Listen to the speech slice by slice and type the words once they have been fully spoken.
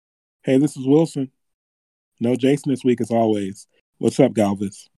Hey, this is Wilson. No Jason this week as always. What's up,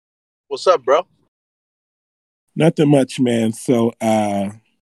 Galvez? What's up, bro? Nothing much, man. There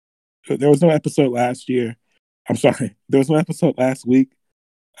was no episode last year. I'm sorry. There was no episode last week.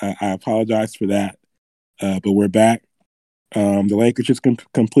 I apologize for that. But we're back. The Lakers just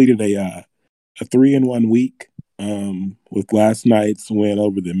completed a 3-1 week with last night's win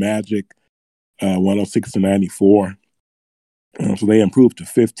over the Magic, 106-94. So they improved to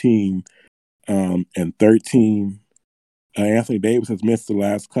 15 and 13. Anthony Davis has missed the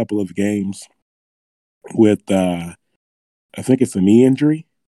last couple of games with I think it's a knee injury,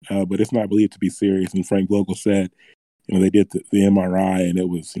 but it's not believed to be serious. And Frank Vogel said, they did the MRI and it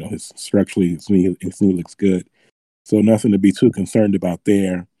was, his structurally his knee looks good, so nothing to be too concerned about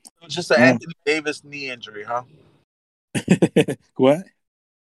there. It was just an Anthony Davis knee injury, huh? What?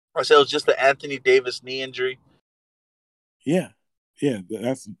 I said it was just the Anthony Davis knee injury. Yeah,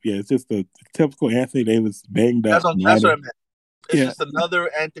 it's just the typical Anthony Davis banged up. That's what I meant. It's just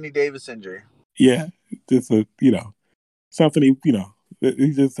another Anthony Davis injury. Yeah, just something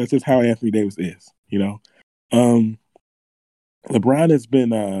that's just how Anthony Davis is. LeBron has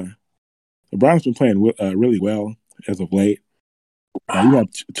been playing really well as of late. You have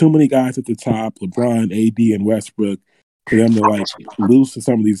too many guys at the top: LeBron, AD, and Westbrook, for them to lose to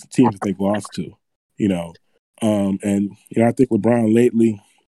some of these teams that they've lost to. I think LeBron lately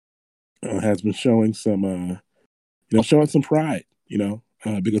has been showing some pride.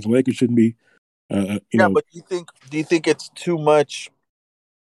 Because the Lakers shouldn't be. But do you think it's too much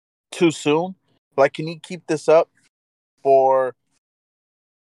too soon? Like, can he keep this up for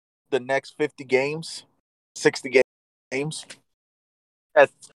the next 50 games, 60 games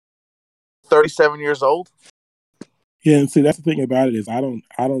at 37 years old? Yeah, and see, that's the thing about it is I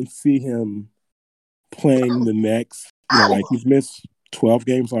don't see him playing the next. He's missed 12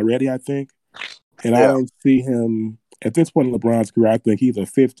 games already, I think, and I don't see him at this point in LeBron's career. I think he's a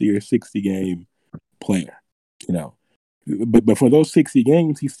 50 or 60 game player. But for those 60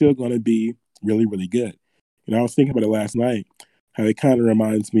 games, he's still going to be really, really good. I was thinking about it last night, how it kind of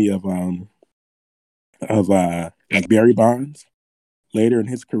reminds me of like Barry Bonds later in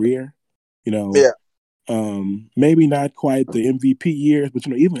his career. Maybe not quite the MVP years, but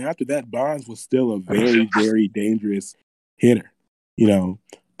even after that, Bonds was still a very, very dangerous hitter.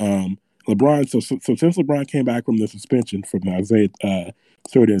 LeBron. So since LeBron came back from the suspension from the Isaiah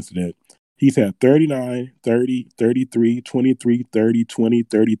Stewart incident, he's had 39, 30, 33, 23, 30, 20,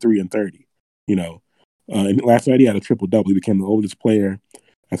 33, and 30. And last night he had a triple-double. He became the oldest player,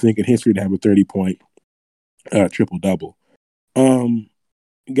 I think, in history to have a 30-point triple-double.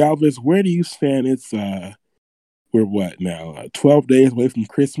 Galvez, where do you stand? We're what now? 12 days away from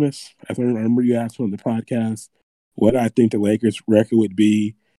Christmas. I remember you asked on the podcast what I think the Lakers' record would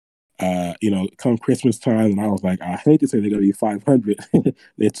be, come Christmas time, and I was like, I hate to say they're going to be 500.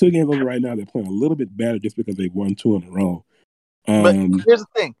 They're 2 games over right now. They're playing a little bit better just because they've won 2 in a row. But here's the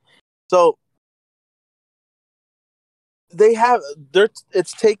thing. So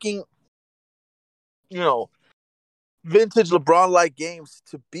it's taking, vintage LeBron-like games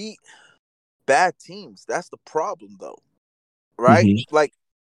to beat bad teams. That's the problem, though, right? Mm-hmm. Like,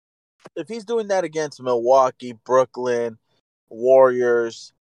 if he's doing that against Milwaukee, Brooklyn,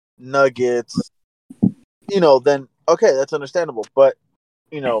 Warriors, Nuggets, then okay, that's understandable. But,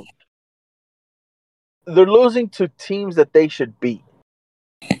 they're losing to teams that they should beat.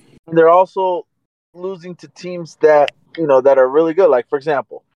 And they're also losing to teams that, that are really good. Like, for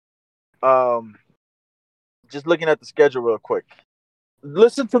example, just looking at the schedule real quick.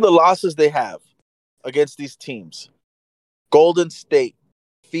 Listen to the losses they have against these teams: Golden State,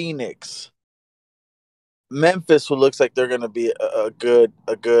 Phoenix, Memphis, who looks like they're going to be a good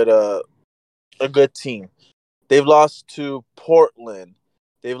team. They've lost to Portland.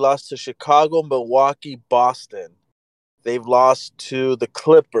 They've lost to Chicago, Milwaukee, Boston. They've lost to the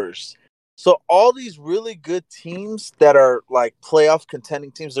Clippers. So all these really good teams that are like playoff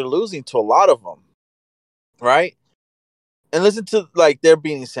contending teams, they're losing to a lot of them, right? And listen to, they're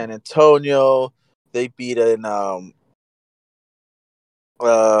beating San Antonio. They beat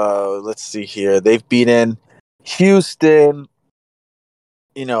let's see here. They've beaten Houston,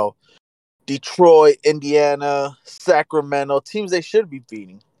 Detroit, Indiana, Sacramento, teams they should be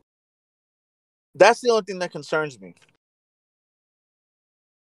beating. That's the only thing that concerns me.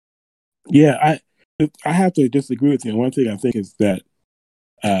 Yeah, I have to disagree with you. One thing I think is that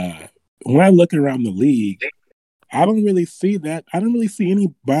when I look around the league, I don't really see that. I don't really see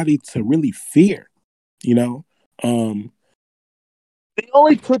anybody to really fear. The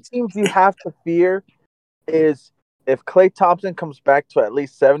only 2 teams you have to fear is if Klay Thompson comes back to at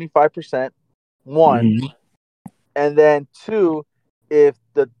least 75%, one, Mm-hmm. and then two, if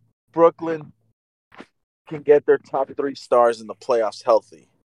the Brooklyn can get their top 3 stars in the playoffs healthy.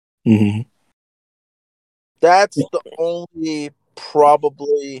 Mm-hmm. That's the only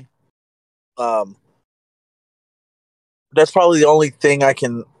probably um that's probably the only thing I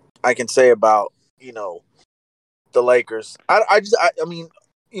can say about, the Lakers. I mean,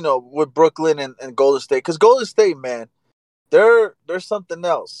 with Brooklyn and Golden State, because Golden State, man, they're something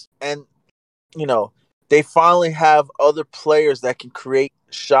else. And you know, they finally have other players that can create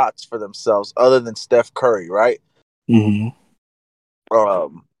shots for themselves other than Steph Curry, right? Mm-hmm.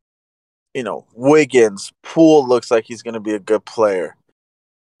 Um, Wiggins, Poole looks like he's going to be a good player.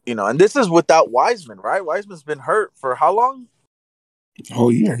 And this is without Wiseman, right? Wiseman's been hurt for how long?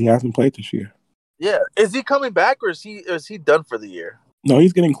 Whole year. He hasn't played this year. Yeah, is he coming back or is he done for the year? No,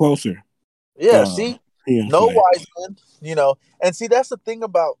 he's getting closer. Yeah, see, He didn't no play. Wiseman, and see that's the thing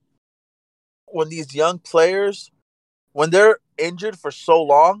about when these young players, when they're injured for so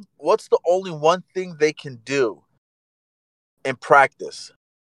long, what's the only one thing they can do in practice?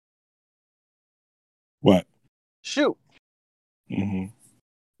 What? Shoot. Mm-hmm.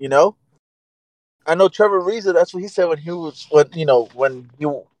 You know, I know Trevor Ariza. That's what he said when he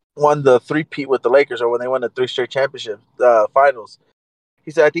won the three-peat with the Lakers, or when they won the 3 straight championship finals. He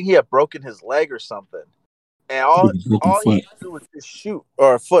said I think he had broken his leg or something, and Broken all he foot. could do was just shoot,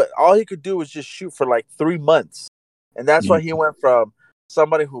 or a foot. All he could do was just shoot for like 3 months, and that's Yeah. why he went from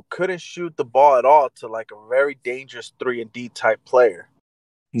somebody who couldn't shoot the ball at all to like a very dangerous 3-and-D type player.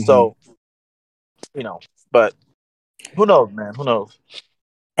 Mm-hmm. So, but who knows, man? Who knows?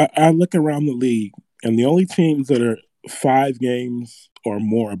 I look around the league, and the only teams that are 5 games or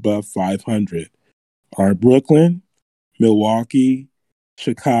more above 500 are Brooklyn, Milwaukee,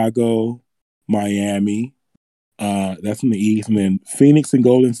 Chicago, Miami. That's in the East, and then Phoenix and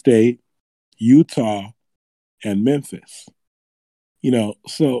Golden State, Utah, and Memphis.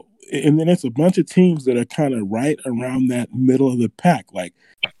 So and then it's a bunch of teams that are kind of right around that middle of the pack.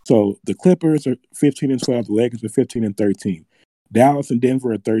 So the Clippers are 15-12, the Lakers are 15-13. Dallas and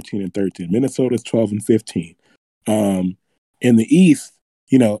Denver are 13-13. Minnesota's 12-15. In the East,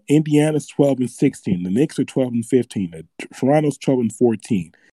 Indiana's 12-16. The Knicks are 12-15. Toronto's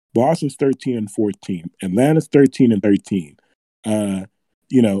 12-14. Boston's 13-14. Atlanta's 13-13. And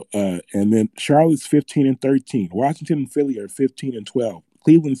then Charlotte's 15-13. Washington and Philly are 15-12.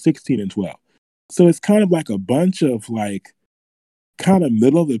 Cleveland 16-12. So it's kind of like a bunch of kind of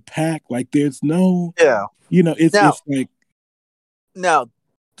middle of the pack. Like there's no, Yeah. it's like. Now,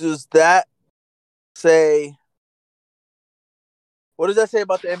 does that say? What does that say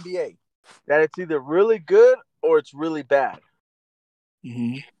about the NBA? That it's either really good or it's really bad.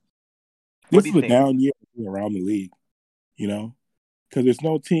 Mm-hmm. What This do is you a think? down year around the league, because there's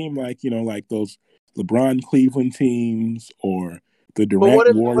no team like those LeBron Cleveland teams or the But Durant what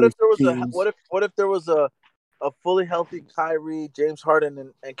if Warriors there was a teams. what if there was a fully healthy Kyrie, James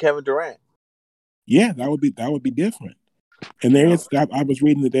Harden, and Kevin Durant? Yeah, that would be different. And there is. I was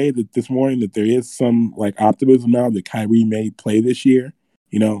reading today that this morning that there is some optimism now that Kyrie may play this year.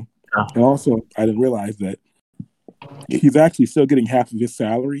 And also I didn't realize that he's actually still getting half of his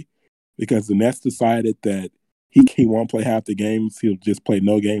salary because the Nets decided that he won't play half the games. He'll just play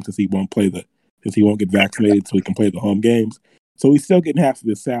no games since he won't get vaccinated, so he can play the home games. So he's still getting half of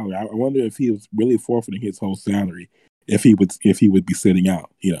his salary. I wonder if he was really forfeiting his whole salary if he would be sitting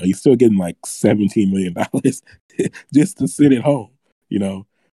out. He's still getting like $17 million just to sit at home.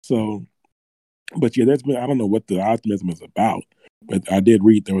 So, but yeah, I don't know what the optimism is about, but I did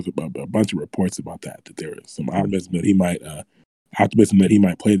read there was a bunch of reports about that there was some optimism that he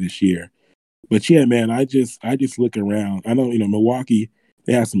might play this year. But yeah, man, I just look around. I know Milwaukee,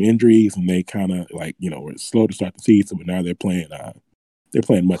 they had some injuries and they kind of were slow to start the season, but now they're playing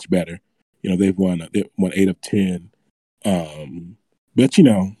much better. They've won 8 of 10. But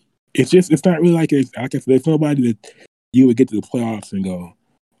it's not really like I guess there's nobody that you would get to the playoffs and go,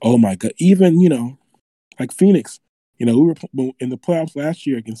 oh my god. Even like Phoenix, we were in the playoffs last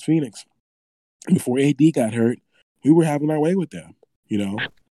year against Phoenix before AD got hurt. We were having our way with them.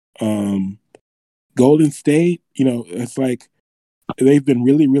 Um, Golden State, it's like they've been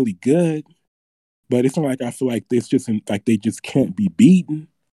really, really good, but it's not like I feel like it's just like they just can't be beaten.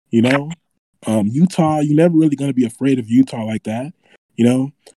 Utah, you're never really going to be afraid of Utah like that.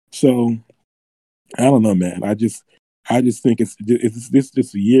 So I don't know, man. I just think it's this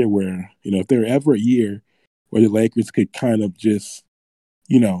just a year where if there were ever a year where the Lakers could kind of just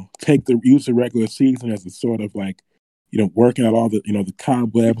use the regular season as a sort of working out all the the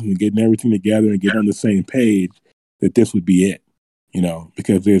cobwebs and getting everything together and getting on the same page. that this would be it,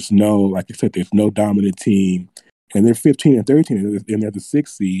 because there's no, like I said, there's no dominant team, and they're 15 and 13, and they're the 6th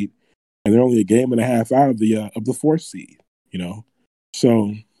seed, and they're only a game and a half out of the 4th seed,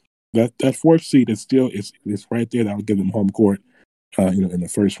 So that 4th seed is still is right there. That'll give them home court, in the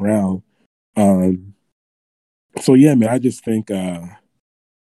first round. So yeah, man, I just think, I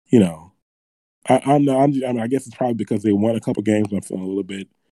guess it's probably because they won a couple games. I'm feeling a little bit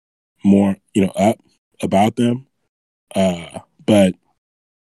more, up about them. But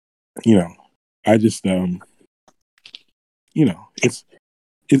I just,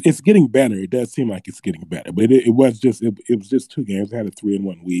 it's getting better. It does seem like it's getting better, but it was just 2 games. I had a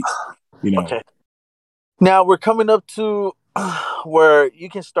 3-1 week. Okay. Now we're coming up to where you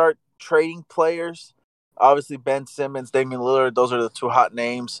can start trading players. Obviously, Ben Simmons, Damian Lillard, those are the 2 hot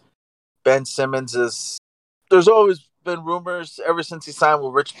names. Ben Simmons there's always been rumors ever since he signed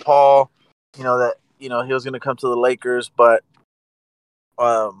with Rich Paul, that, he was going to come to the Lakers. But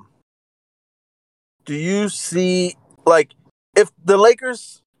do you see, like, if the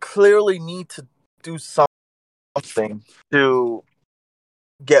Lakers clearly need to do something to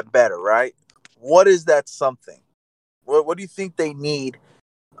get better, right? What is that something? What do you think they need?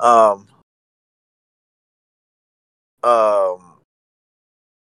 Um,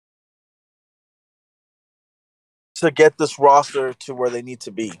 to get this roster to where they need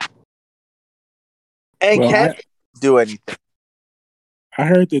to be, and Well, can do anything? I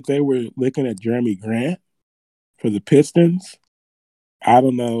heard that they were looking at Jeremy Grant for the Pistons. I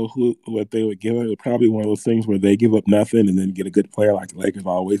don't know what they would give it. Probably one of those things where they give up nothing and then get a good player like the Lakers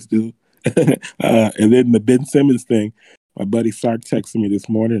always do. And then the Ben Simmons thing, my buddy Sark texted me this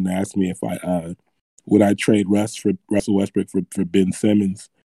morning and asked me if I would I trade Russell Westbrook for Ben Simmons,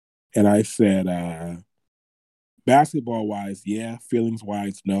 and I said basketball wise, yeah. Feelings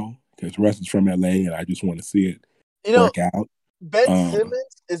wise, no, because Russ is from LA and I just want to see it work out. Ben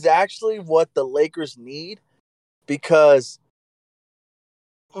Simmons is actually what the Lakers need, because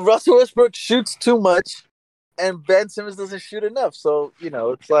Russell Westbrook shoots too much, and Ben Simmons doesn't shoot enough. So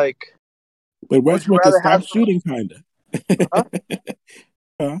it's like, but would you Westbrook has rather have stopped shooting, kind of. Huh?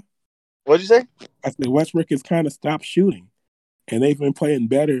 Huh? What'd you say? I said Westbrook has kind of stopped shooting, and they've been playing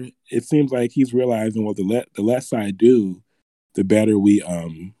better. It seems like he's realizing, well, the less I do, the better we are.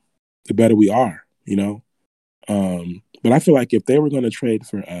 But I feel like if they were going to trade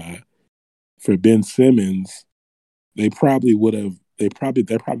for Ben Simmons, they probably would have. That probably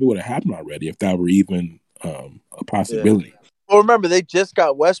would have happened already if that were even a possibility. Yeah. Well, remember, they just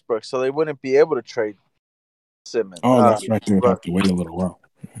got Westbrook, so they wouldn't be able to trade Simmons. Oh, that's right. They would have to wait a little while.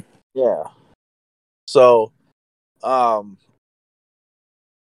 Yeah. So, I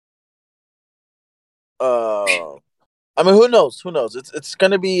mean, who knows? Who knows? It's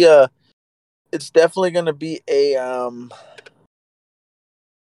gonna be it's definitely gonna be an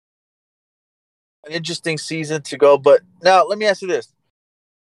interesting season to go. But now, let me ask you this: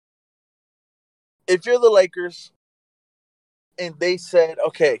 if you're the Lakers and they said,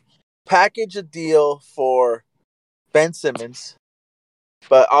 okay, package a deal for Ben Simmons,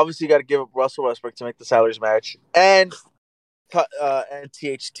 but obviously you got to give up Russell Westbrook to make the salaries match, and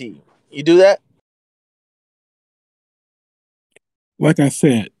THT, you do that? Like I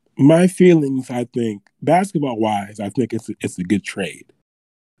said, my feelings, I think, basketball wise, I think it's a good trade.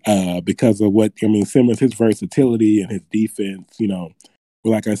 Because of what, Simmons, his versatility and his defense, but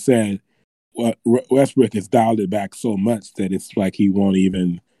like I said, Westbrook has dialed it back so much that it's like he won't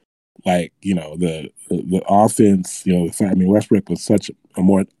even, like, the offense, Westbrook was such a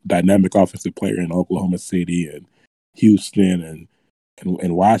more dynamic offensive player in Oklahoma City and Houston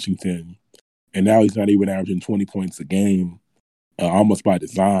and Washington, and now he's not even averaging 20 points a game. Almost by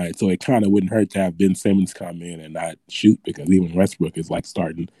design. So it kind of wouldn't hurt to have Ben Simmons come in and not shoot, because even Westbrook is like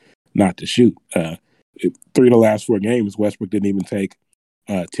starting not to shoot. 3 of the last 4 games, Westbrook didn't even take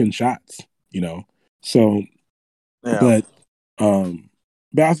 10 shots, So, Yeah. but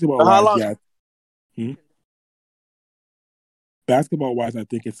basketball wise, yeah. Basketball wise, I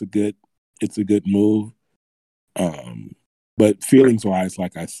think it's a good move. But feelings wise,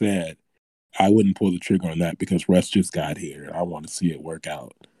 like I said, I wouldn't pull the trigger on that because Russ just got here. I want to see it work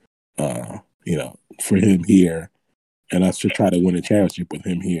out, for him here, and us to try to win a championship with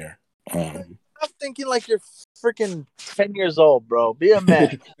him here. I'm thinking like you're freaking 10 years old, bro. Be a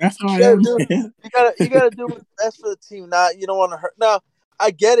man. That's how I am. You gotta do what's best for the team. You don't want to hurt. Now,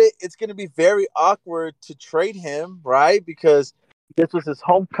 I get it. It's gonna be very awkward to trade him, right? Because this was his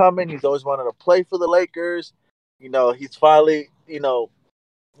homecoming. He's always wanted to play for the Lakers. He's finally,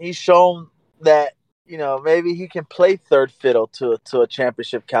 he's shown that, maybe he can play third fiddle to a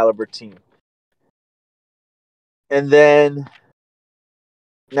championship caliber team. and then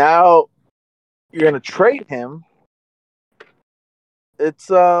now you're gonna trade him. It's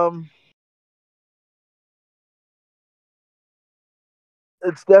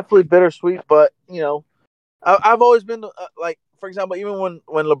definitely bittersweet, but I've always been like, for example, even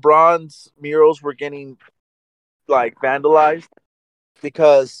when LeBron's murals were getting like vandalized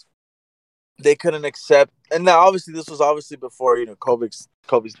because they couldn't accept, and now obviously this was obviously before Kobe's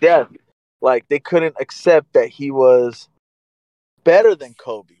death. Like they couldn't accept that he was better than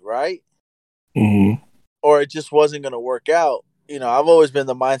Kobe, right? Mm-hmm. Or it just wasn't going to work out. I've always been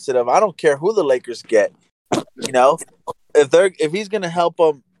the mindset of I don't care who the Lakers get. You know, if he's going to help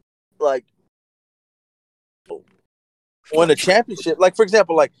them like win a championship, like for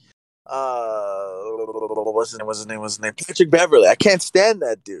example, like what's his name? Patrick Beverly. I can't stand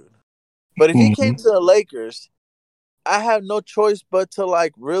that dude. But if he came to the Lakers, I have no choice but to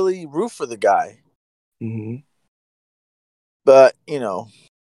like really root for the guy. Mm-hmm. But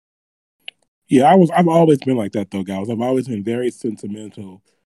Yeah, I've always been like that though, guys. I've always been very sentimental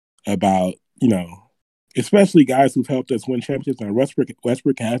about, especially guys who've helped us win championships. Now Westbrook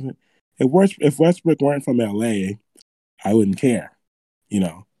hasn't. If Westbrook weren't from LA, I wouldn't care, you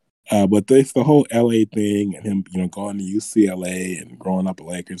know. But this the whole LA thing and him, going to UCLA and growing up a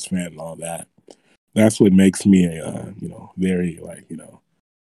Lakers fan and all that. That's what makes me, very like,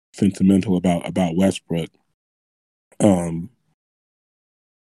 sentimental about Westbrook.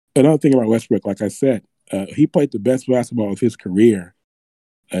 Another thing about Westbrook, like I said, he played the best basketball of his career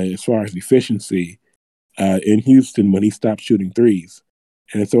as far as efficiency in Houston when he stopped shooting threes.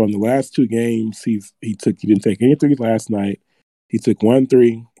 And so in the last two games, he didn't take any threes last night. He took 1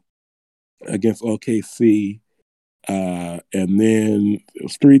 3 against OKC, and then it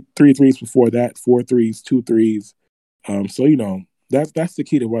was three threes before that, 4 threes, 2 threes. So that's the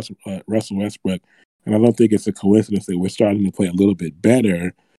key to Russell Westbrook, and I don't think it's a coincidence that we're starting to play a little bit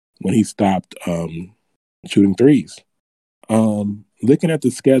better when he stopped shooting threes. Looking at the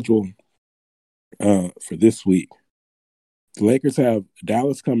schedule for this week, the Lakers have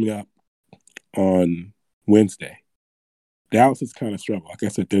Dallas coming up on Wednesday. Dallas is kind of struggling. Like I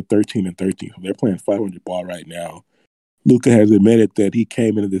said, they're 13-13. So they're playing 500 ball right now. Luka has admitted that he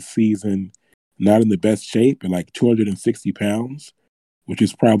came into this season not in the best shape, at like 260 pounds, which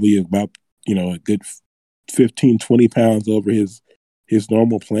is probably about, a good 15, 20 pounds over his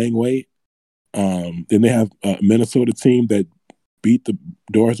normal playing weight. Then they have a Minnesota team that beat the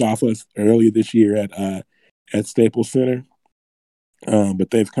doors off us earlier this year at Staples Center. But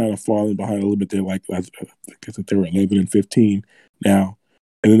they've kind of fallen behind a little bit. They're like, I guess they were 11-15 now.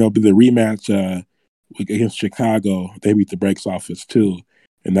 And then there'll be the rematch against Chicago. They beat the brakes off us too.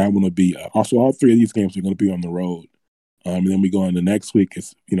 And that one will be also all three of these games are going to be on the road. And then we go on the next week.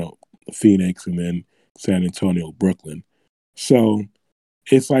 It's, Phoenix and then San Antonio, Brooklyn. So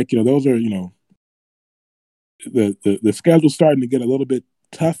it's like, those are, the schedule's starting to get a little bit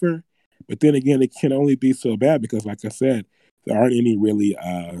tougher. But then again, it can only be so bad because, like I said, there aren't any really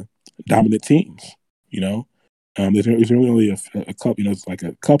dominant teams. There's really only a couple. It's like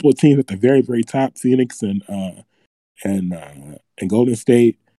a couple of teams at the very, very top. Phoenix and Golden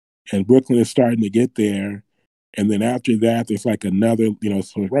State and Brooklyn is starting to get there. And then after that, there's like another.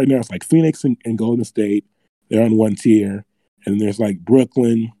 So right now it's like Phoenix and Golden State. They're on one tier, and there's like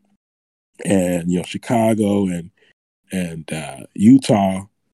Brooklyn and Chicago and Utah,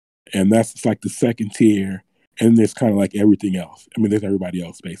 and that's like the second tier. And there's kind of like everything else. I mean, there's everybody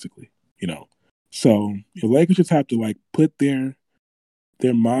else basically. So the Lakers just have to like put their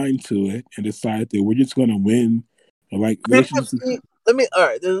mind to it and decide that we're just going to win. Like they should just. Let me. All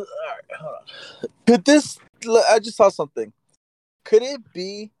right. All right. Hold on. Could this? I just saw something. Could it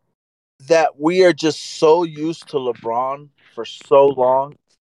be that we are just so used to LeBron for so long?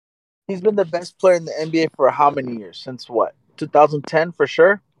 He's been the best player in the NBA for how many years? Since what? 2010 for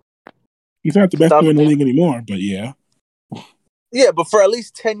sure. He's not the best player in the league anymore, but yeah. Yeah, but for at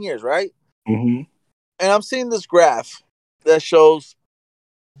least 10 years, right? Mm-hmm. And I'm seeing this graph that shows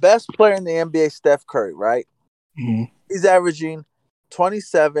best player in the NBA, Steph Curry, right? Mm-hmm. He's averaging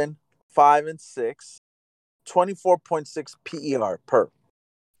 27, 5 and 6, 24.6 PER per.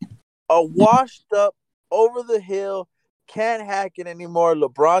 A washed up, over the hill, can't hack it anymore.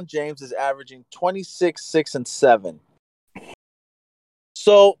 LeBron James is averaging 26, 6 and 7.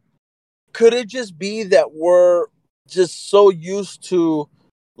 So could it just be that we're just so used to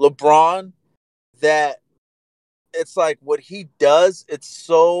LeBron that it's like what he does,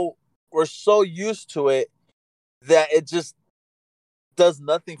 we're so used to it that it just does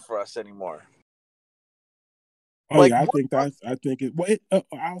nothing for us anymore. Oh yeah, I think it. Well,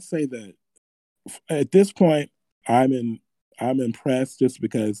 I'll say that at this point, I'm in I'm impressed just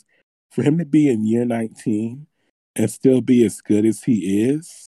because for him to be in year 19 and still be as good as he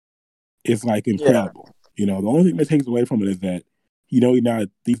is like Yeah. incredible. The only thing that takes away from it is that not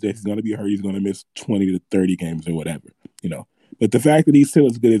these days he's going to be hurt. He's going to miss 20 to 30 games or whatever. You know, but the fact that he's still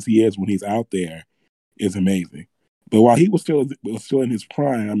as good as he is when he's out there is amazing. But while he was still in his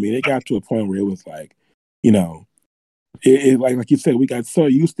prime, I mean, it got to a point where it was like, you know, like you said, we got so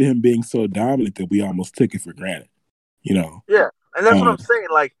used to him being so dominant that we almost took it for granted. You know, Yeah. And that's what um, I'm saying.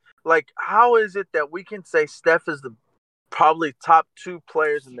 Like how is it that we can say Steph is the probably top two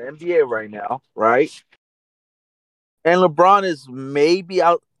players in the NBA right now, right? And LeBron is maybe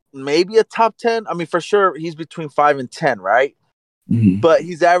a top 10. I mean, for sure, he's between 5 and 10, right? mhm. But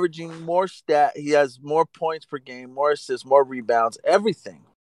he's averaging more stat. He has more points per game, more assists, more rebounds, everything.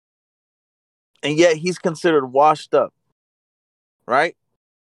 And yet he's considered washed up, right?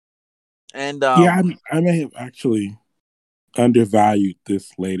 And Yeah, I may have actually undervalued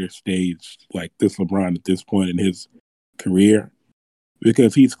this later stage, like this LeBron at this point in his career,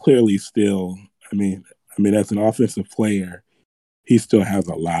 because he's clearly still. I mean, as an offensive player, he still has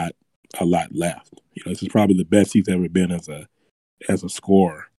a lot left. This is probably the best he's ever been as a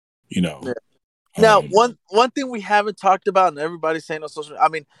scorer. You know, yeah. Now, um, one thing we haven't talked about, and everybody's saying on social. I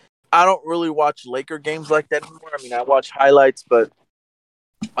mean, I don't really watch Laker games like that anymore. I mean, I watch highlights, but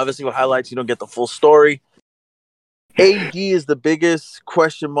obviously with highlights, you don't get the full story. AD is the biggest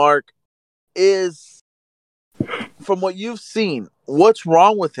question mark. Is from what you've seen, what's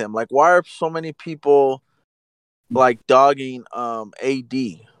wrong with him? Like, why are so many people like dogging AD?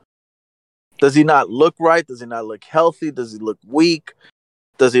 Does he not look right? Does he not look healthy? Does he look weak?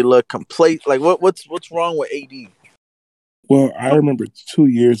 Does he look complete? Like, what's wrong with AD? well, I remember 2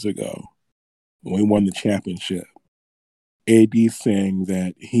 years ago when we won the championship, AD saying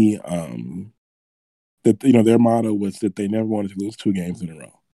that their motto was that they never wanted to lose 2 games in a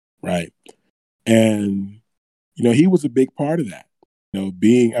row, right? And he was a big part of that.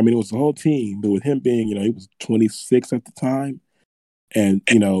 It was the whole team, but with him being, he was 26 at the time, and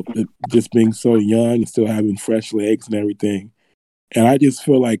just being so young and still having fresh legs and everything. And I just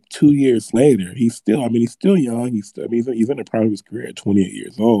feel like 2 years later, he's still young. He's in the prime of his career at 28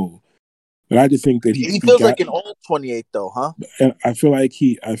 years old. But I just think that He he feels got, like an old 28 though, huh? and I feel like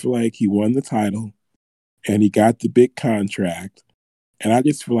he won the title and he got the big contract. And I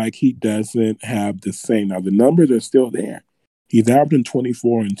just feel like he doesn't have the same. Now the numbers are still there. He's averaging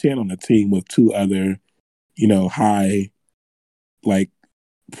 24 and 10 on the team with two other, high like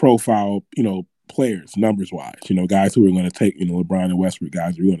profile, players numbers wise. Guys who are going to take, LeBron and Westbrook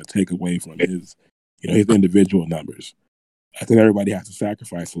guys who are going to take away from his individual numbers. I think everybody has to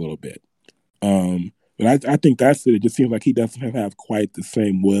sacrifice a little bit. But I think that's it. It just seems like he doesn't have quite the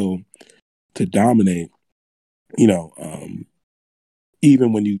same will to dominate. You know, um,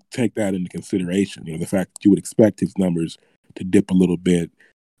 Even when you take that into consideration, the fact that you would expect his numbers to dip a little bit.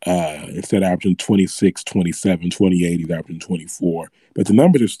 Instead of averaging 26, 27, 28, he's averaging 24. But the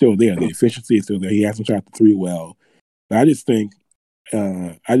numbers are still there. The efficiency is still there. He hasn't shot the three well. But I just think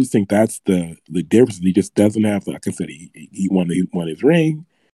that's the difference. He just doesn't have, like I said, he won his ring.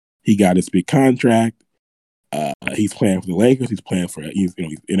 He got his big contract. He's playing for the Lakers. He's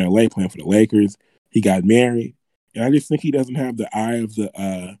in LA playing for the Lakers. He got married, and I just think he doesn't have the eye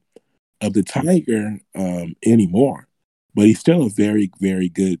of the tiger anymore. But he's still a very very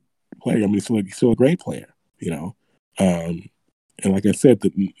good player. I mean, he's still a great player. Um, and like I said,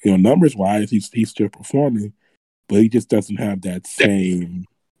 numbers wise, he's still performing, but he just doesn't have that same,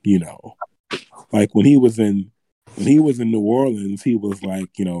 you know, like when he was in New Orleans, he was like,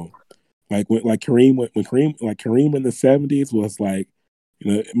 Kareem in the '70s was like,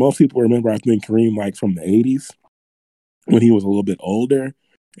 most people remember, I think, Kareem like from the '80s when he was a little bit older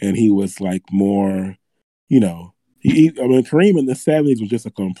and he was like more, you know, Kareem in the '70s was just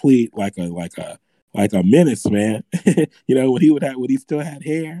a complete like a menace, man. When he still had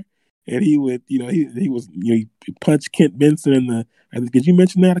hair, and he would, he was, he punched Kent Benson in the. I think, did you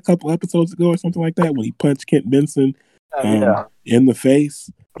mention that a couple episodes ago or something like that when he punched Kent Benson Yeah. in the face?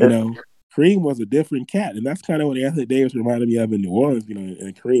 You Yeah. know, Kareem was a different cat, and that's kind of what Anthony Davis reminded me of in New Orleans.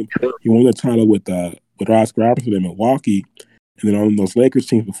 And Kareem, he won the title with Oscar Robertson in Milwaukee, and then on those Lakers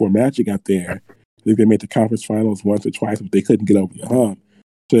teams before Magic got there, I think they made the conference finals once or twice, but they couldn't get over the hump.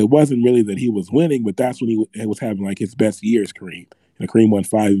 So it wasn't really that he was winning, but that's when he was having like his best years, Kareem. And Kareem won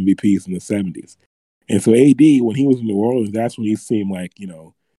 5 MVPs in the '70s. And so AD, when he was in New Orleans, that's when he seemed like,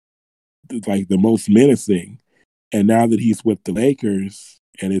 like the most menacing. And now that he's with the Lakers,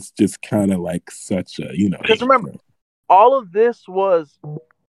 and it's just kind of like such a, Because remember, all of this was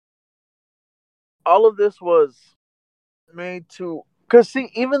all of this was made to, because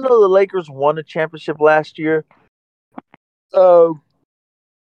see, even though the Lakers won a championship last year, uh,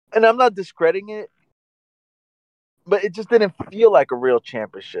 and I'm not discrediting it, but it just didn't feel like a real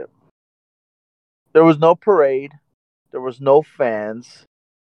championship. There was no parade. There was no fans.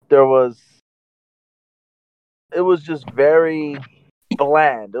 There was. It was just very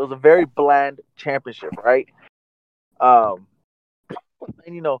bland. It was a very bland championship, right? Um,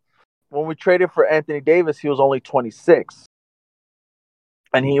 and when we traded for Anthony Davis, he was only 26,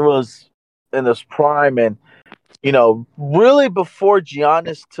 and he was in his prime. And really before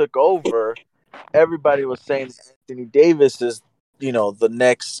Giannis took over, everybody was saying that Anthony Davis is, the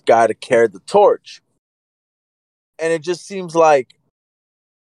next guy to carry the torch. And it just seems like,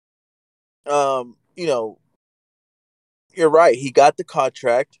 you know, you're right. He got the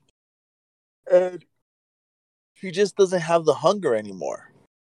contract, and he just doesn't have the hunger anymore.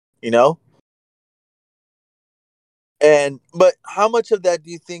 You know, but how much of that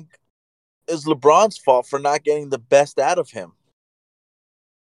do you think is LeBron's fault for not getting the best out of him?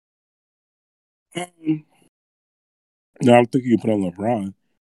 No, I'm thinking you put on LeBron.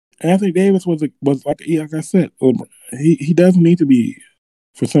 Anthony Davis was like I said, he doesn't need to be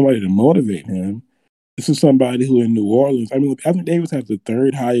for somebody to motivate him. This is somebody who in New Orleans. I mean, Anthony Davis has the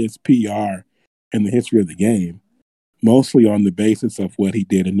third highest PR in the history of the game, mostly on the basis of what he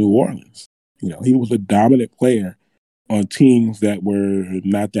did in New Orleans. He was a dominant player on teams that were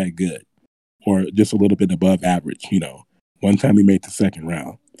not that good or just a little bit above average. One time he made the second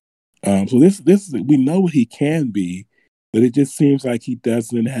round. So this we know what he can be, but it just seems like he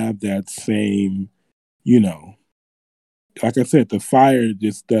doesn't have that same, like I said, the fire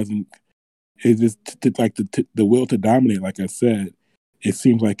just doesn't. It's just like the will to dominate. Like I said, it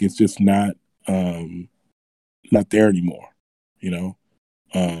seems like it's just not there anymore. You know,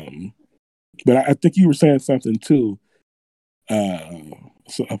 but I think you were saying something too.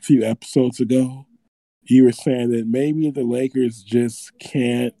 So a few episodes ago, you were saying that maybe the Lakers just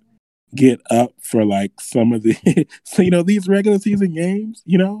can't get up for like some of the these regular season games,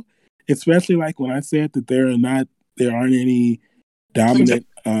 especially like when I said that there aren't any dominant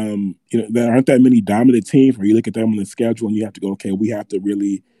there aren't that many dominant teams where you look at them on the schedule and you have to go, okay, we have to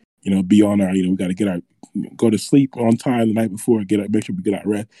really be on our we got to get our go to sleep on time the night before, make sure we get our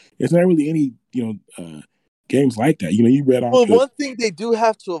rest. It's not really any games like that. You read off one thing they do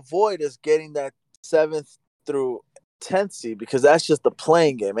have to avoid is getting that 7th through 10th seed, because that's just the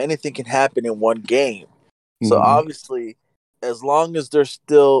playing game. Anything can happen in one game. So obviously, as long as they're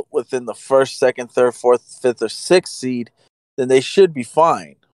still within the 1st, 2nd, 3rd, 4th, 5th, or 6th seed, then they should be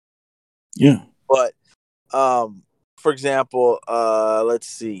fine. Yeah. But for example, let's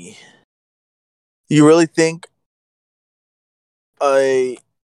see. You really think a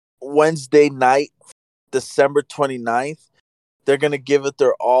Wednesday night, December 29th, they're going to give it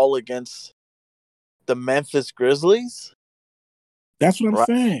their all against the Memphis Grizzlies? That's what I'm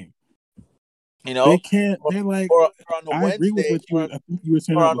saying. They can't. They're like, or on a I Wednesday, agree with what you. I think you were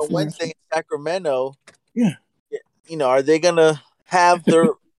saying or that on before. a Wednesday in Sacramento. Yeah. Are they gonna have their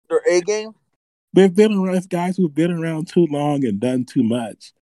A game? They've been around. It's guys who've been around too long and done too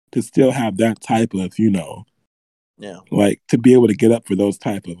much to still have that type of like to be able to get up for those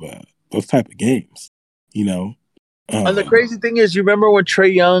type of games. And the crazy thing is, you remember when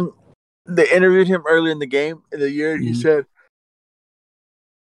Trae Young, they interviewed him early in the game in the year, and he said,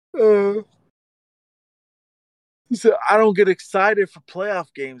 I don't get excited for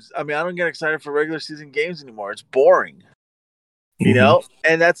playoff games. I mean, I don't get excited for regular season games anymore. It's boring.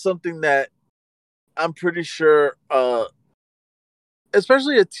 And that's something that I'm pretty sure,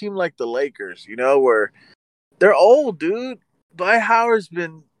 especially a team like the Lakers, where they're old, dude. Dwight Howard's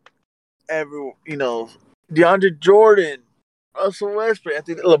been DeAndre Jordan, Russell Westbrook, I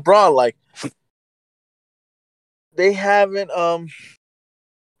think LeBron, like they haven't,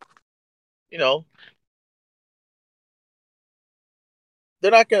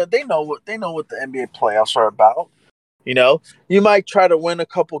 they're not gonna. They know what the NBA playoffs are about. You might try to win a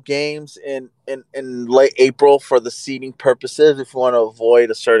couple games in late April for the seeding purposes if you want to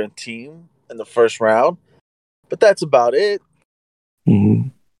avoid a certain team in the first round, but that's about it.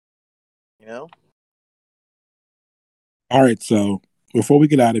 All right, so before we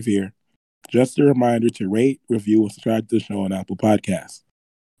get out of here, just a reminder to rate, review, and subscribe to the show on Apple Podcasts.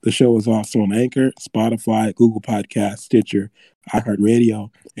 The show is also on Anchor, Spotify, Google Podcasts, Stitcher, iHeartRadio,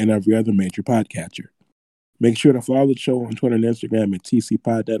 and every other major podcatcher. Make sure to follow the show on Twitter and Instagram at TC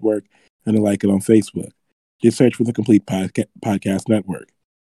Pod Network and to like it on Facebook. Just search for the Complete Podcast Network.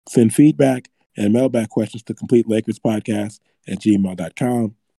 Send feedback and mailbag questions to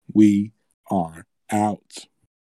CompleteLakersPodcast@gmail.com. We are out.